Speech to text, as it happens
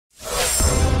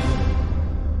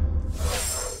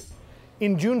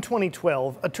In June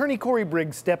 2012, attorney Corey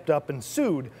Briggs stepped up and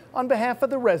sued on behalf of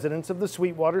the residents of the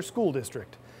Sweetwater School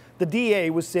District. The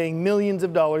DA was saying millions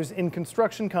of dollars in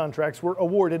construction contracts were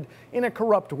awarded in a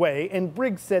corrupt way, and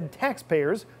Briggs said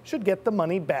taxpayers should get the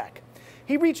money back.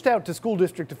 He reached out to school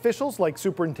district officials like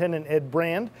Superintendent Ed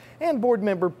Brand and board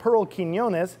member Pearl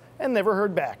Quinones and never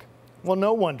heard back. Well,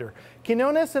 no wonder.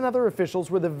 Quinones and other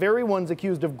officials were the very ones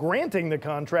accused of granting the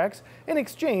contracts in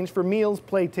exchange for meals,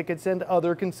 play tickets, and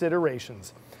other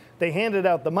considerations. They handed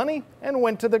out the money and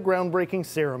went to the groundbreaking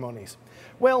ceremonies.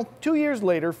 Well, 2 years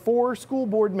later, 4 school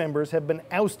board members have been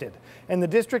ousted, and the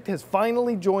district has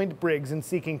finally joined Briggs in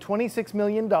seeking $26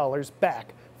 million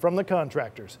back from the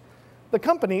contractors. The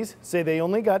companies say they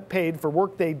only got paid for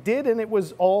work they did, and it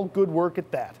was all good work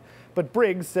at that. But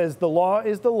Briggs says the law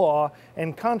is the law,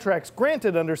 and contracts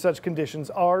granted under such conditions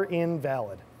are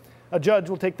invalid. A judge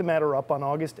will take the matter up on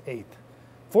August 8th.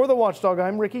 For the Watchdog,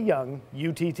 I'm Ricky Young,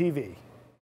 UTTV.